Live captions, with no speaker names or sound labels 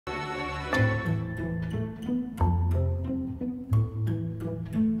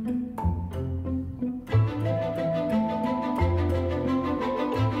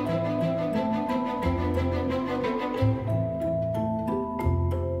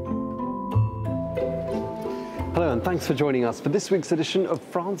Hello and thanks for joining us for this week's edition of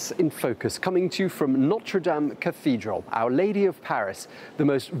France in Focus, coming to you from Notre-Dame Cathedral, Our Lady of Paris, the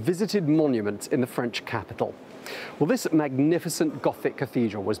most visited monument in the French capital. Well, this magnificent Gothic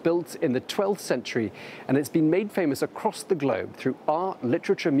cathedral was built in the 12th century and it's been made famous across the globe through art,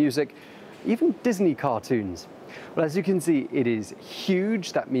 literature, music, even Disney cartoons. Well, as you can see, it is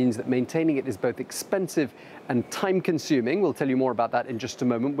huge. That means that maintaining it is both expensive and time-consuming. We'll tell you more about that in just a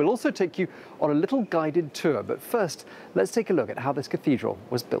moment. We'll also take you on a little guided tour. But first, let's take a look at how this cathedral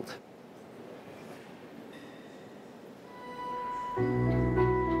was built.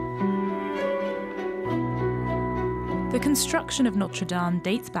 The construction of Notre Dame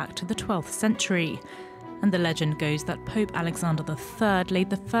dates back to the 12th century. And the legend goes that Pope Alexander III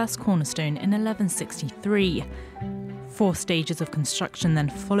laid the first cornerstone in 1163. 4 stages of construction then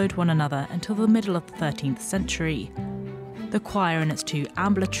followed one another until the middle of the 13th century. The choir and its 2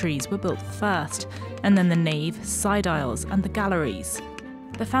 ambulatories were built first, and then the nave, side aisles and the galleries.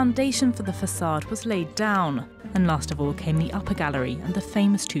 The foundation for the facade was laid down, and last of all came the upper gallery and the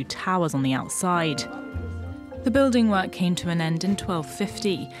famous 2 towers on the outside. The building work came to an end in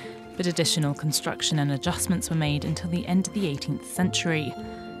 1250, but additional construction and adjustments were made until the end of the 18th century.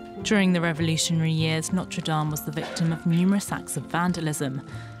 During the revolutionary years, Notre Dame was the victim of numerous acts of vandalism.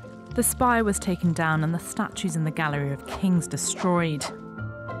 The spire was taken down and the statues in the Gallery of Kings destroyed.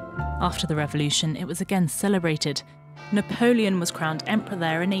 After the revolution, it was again celebrated. Napoleon was crowned emperor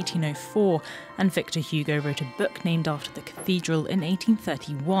there in 1804, and Victor Hugo wrote a book named after the cathedral in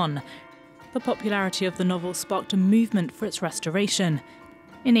 1831. The popularity of the novel sparked a movement for its restoration.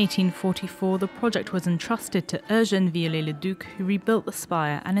 In 1844, the project was entrusted to Eugène Viollet-le-Duc, who rebuilt the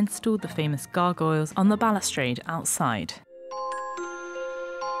spire and installed the famous gargoyles on the balustrade outside.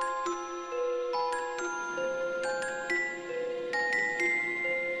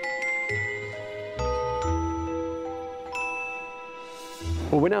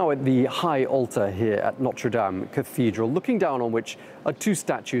 Well, we're now at the high altar here at Notre-Dame Cathedral, looking down on which are 2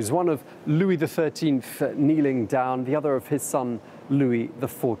 statues, one of Louis XIII kneeling down, the other of his son Louis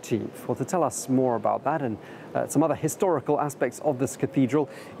XIV. Well, to tell us more about that and some other historical aspects of this cathedral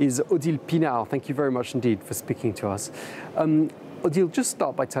is Odile Pinard. Thank you very much indeed for speaking to us. Odile, just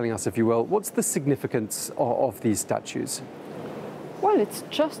start by telling us, if you will, what's the significance of these statues? Well, it's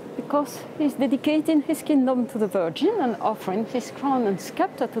just because he's dedicating his kingdom to the Virgin and offering his crown and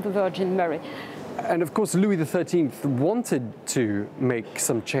scepter to the Virgin Mary. And of course, Louis XIII wanted to make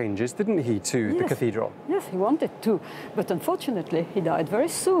some changes, didn't he, to the cathedral? Yes, he wanted to, but unfortunately he died very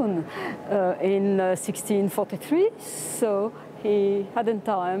soon, in 1643, so he hadn't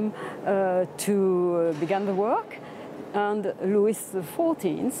time to begin the work. And Louis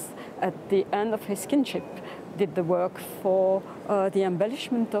XIV, at the end of his kingship, did the work for the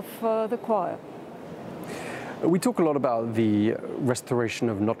embellishment of the choir. We talk a lot about the restoration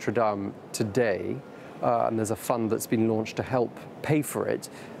of Notre Dame today, and there's a fund that's been launched to help pay for it.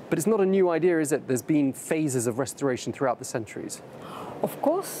 But it's not a new idea, is it? There's been phases of restoration throughout the centuries. Of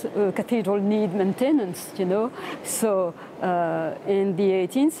course, cathedral need maintenance, you know. So in the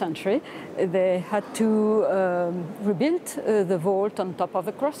 18th century, they had to rebuild the vault on top of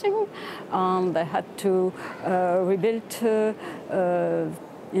the crossing, and they had to rebuild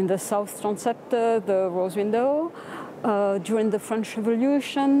in the south transept the rose window. During the French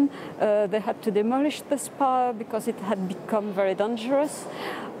Revolution, they had to demolish the spire because it had become very dangerous.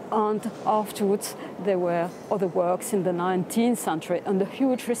 And afterwards, there were other works in the 19th century and a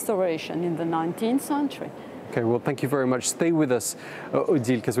huge restoration in the 19th century. Okay, well, thank you very much. Stay with us,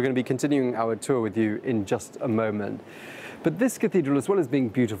 Odile, because we're going to be continuing our tour with you in just a moment. But this cathedral, as well as being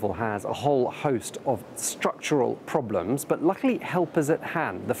beautiful, has a whole host of structural problems, but luckily help is at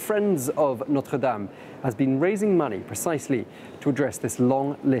hand. The Friends of Notre Dame has been raising money precisely to address this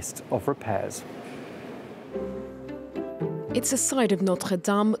long list of repairs. It's a side of Notre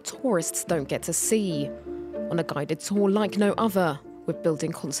Dame tourists don't get to see. On a guided tour like no other, with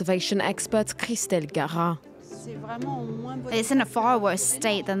building conservation expert Christelle Garat. It's in a far worse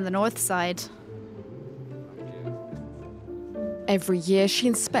state than the north side. Every year she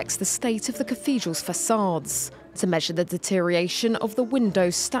inspects the state of the cathedral's facades to measure the deterioration of the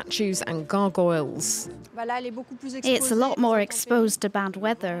windows, statues and gargoyles. It's a lot more exposed to bad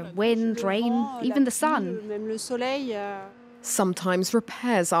weather, wind, rain, even the sun. Sometimes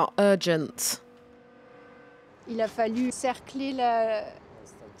repairs are urgent. We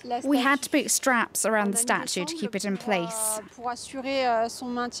had to put straps around the statue to keep it in place.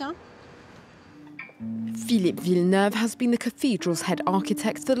 Philippe Villeneuve has been the cathedral's head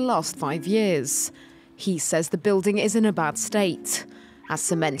architect for the last 5 years. He says the building is in a bad state as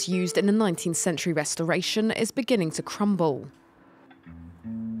cement used in a 19th century restoration is beginning to crumble.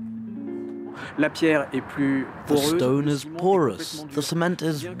 The stone is porous. The cement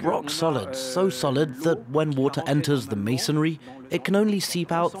is rock solid, so solid that when water enters the masonry, it can only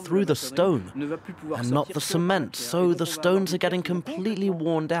seep out through the stone, and not the cement, so the stones are getting completely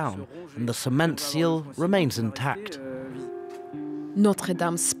worn down, and the cement seal remains intact. Notre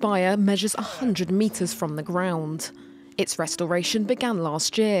Dame's spire measures 100 metres from the ground. Its restoration began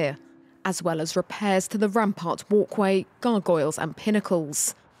last year, as well as repairs to the rampart walkway, gargoyles and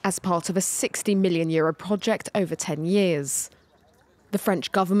pinnacles, as part of a €60 million project over 10 years. The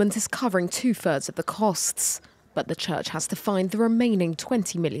French government is covering 2/3 of the costs, but the church has to find the remaining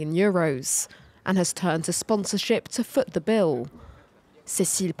 €20 million and has turned to sponsorship to foot the bill.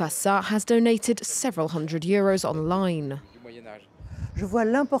 Cécile Passat has donated several €100 online.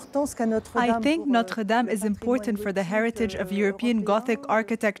 I think Notre Dame is important for the heritage of European Gothic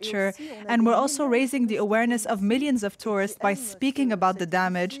architecture, and we're also raising the awareness of millions of tourists by speaking about the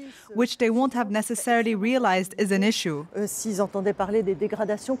damage, which they won't have necessarily realized is an issue.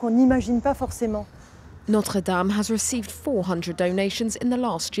 Notre Dame has received 400 donations in the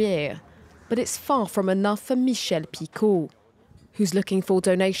last year, but it's far from enough for Michel Picot, who's looking for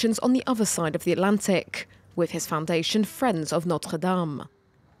donations on the other side of the Atlantic, with his foundation Friends of Notre Dame.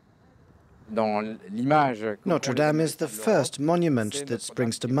 Notre Dame is the first monument that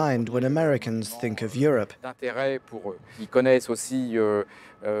springs to mind when Americans think of Europe. They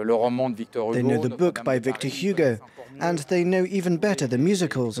know the book by Victor Hugo, and they know even better the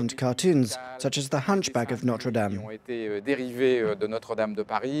musicals and cartoons, such as The Hunchback of Notre Dame.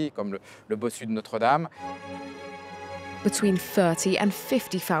 Between 30 and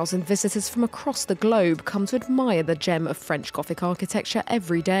 50,000 visitors from across the globe come to admire the gem of French Gothic architecture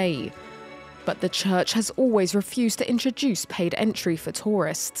every day. But the church has always refused to introduce paid entry for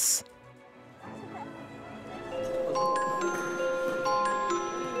tourists.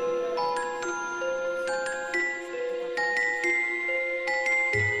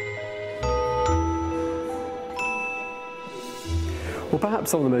 Well,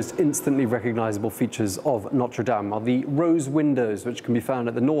 perhaps some of the most instantly recognisable features of Notre Dame are the rose windows, which can be found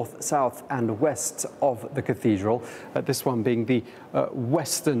at the north, south and west of the cathedral, this one being the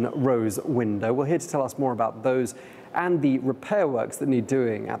western rose window. We're here to tell us more about those and the repair works that need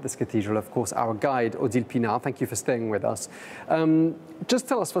doing at this cathedral. Of course, our guide, Odile Pinard, thank you for staying with us. Just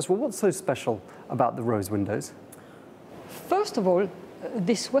tell us first of all, what's so special about the rose windows? First of all,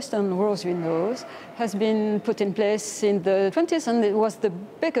 this western rose windows has been put in place in the 20s, and it was the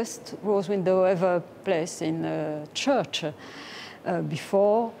biggest rose window ever placed in a church.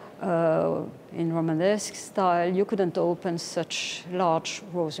 Before, in Romanesque style, you couldn't open such large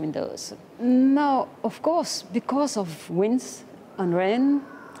rose windows. Now, of course, because of winds and rain,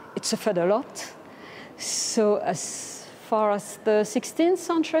 it suffered a lot. So as far as the 16th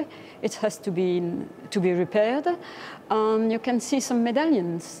century, it has to be repaired. You can see some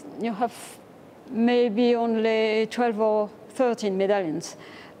medallions. You have maybe only 12 or 13 medallions,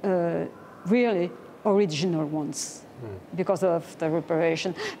 really original ones, because of the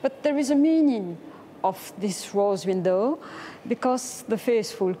reparation. But there is a meaning of this rose window, because the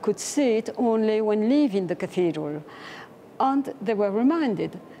faithful could see it only when leaving the cathedral. And they were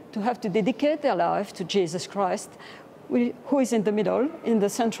reminded to have to dedicate their life to Jesus Christ, who is in the middle, in the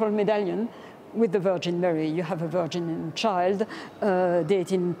central medallion, with the Virgin Mary. You have a Virgin child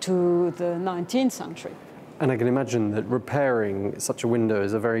dating to the 19th century. And I can imagine that repairing such a window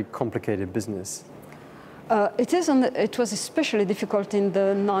is a very complicated business. It is, and it was especially difficult in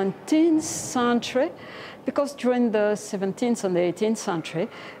the 19th century, because during the 17th and the 18th century,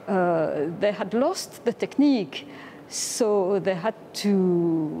 they had lost the technique. So they had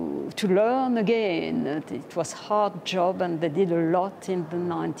to learn again. It was a hard job, and they did a lot in the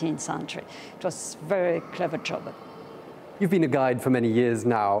 19th century. It was a very clever job. You've been a guide for many years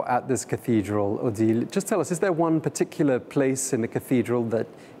now at this cathedral, Odile. Just tell us, is there one particular place in the cathedral that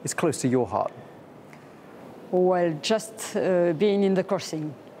is close to your heart? Well, just being in the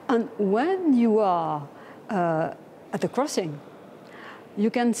crossing. And when you are at the crossing, you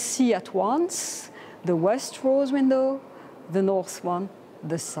can see at once the west rose window, the north one,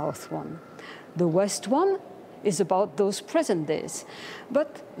 the south one. The west one is about those present days,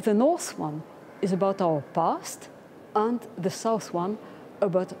 but the north one is about our past, and the south one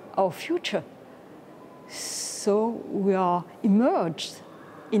about our future. So we are immersed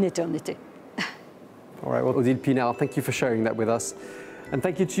in eternity. All right, well, Odile Pinard, thank you for sharing that with us. And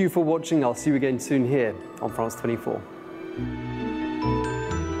thank you to you for watching. I'll see you again soon here on France 24.